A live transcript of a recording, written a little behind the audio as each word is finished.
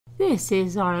This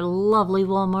is our lovely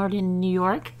Walmart in New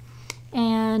York,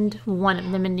 and one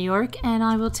of them in New York, and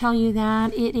I will tell you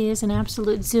that it is an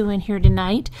absolute zoo in here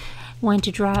tonight. Went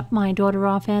to drop my daughter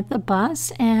off at the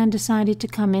bus and decided to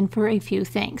come in for a few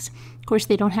things. Of course,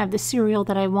 they don't have the cereal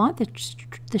that I want.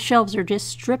 The shelves are just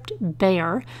stripped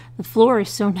bare. The floor is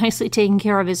so nicely taken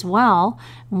care of as well.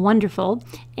 Wonderful.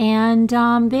 And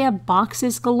they have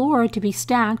boxes galore to be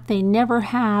stacked. They never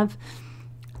have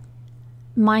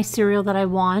my cereal that I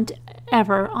want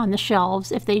ever on the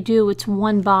shelves. If they do, it's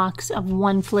one box of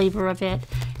one flavor of it,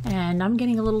 and I'm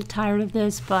getting a little tired of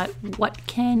this, but what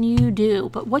can you do?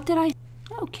 But what did I...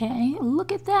 Okay,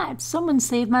 look at that. Someone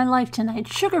saved my life tonight.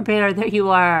 Sugar Bear, there you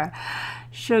are.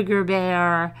 Sugar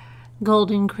Bear,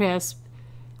 Golden Crisp,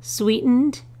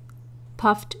 sweetened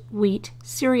puffed wheat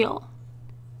cereal.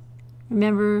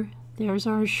 Remember, there's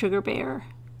our Sugar Bear.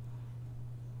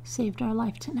 Saved our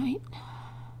life tonight.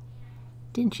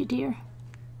 Didn't you, dear?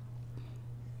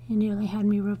 You nearly had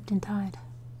me roped and tied.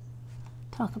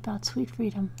 Talk about sweet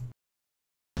freedom.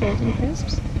 Golden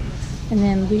Crisps. And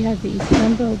then we have the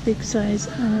jumbo big size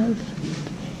of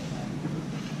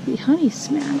the Honey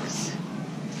Smacks,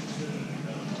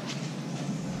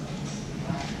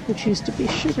 which used to be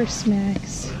Sugar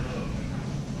Smacks.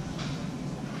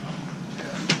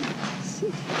 Let's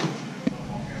see.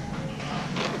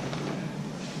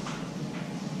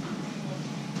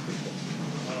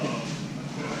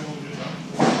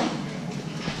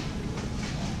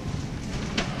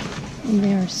 And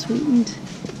they are sweetened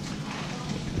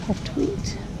puffed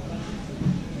wheat.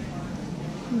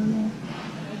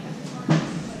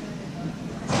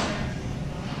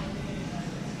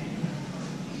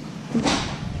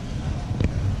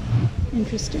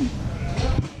 Interesting.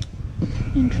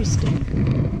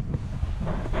 Interesting.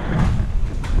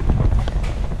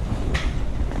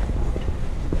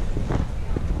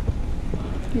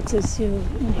 It's a zoo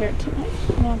in here tonight.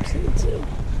 An absolute zoo.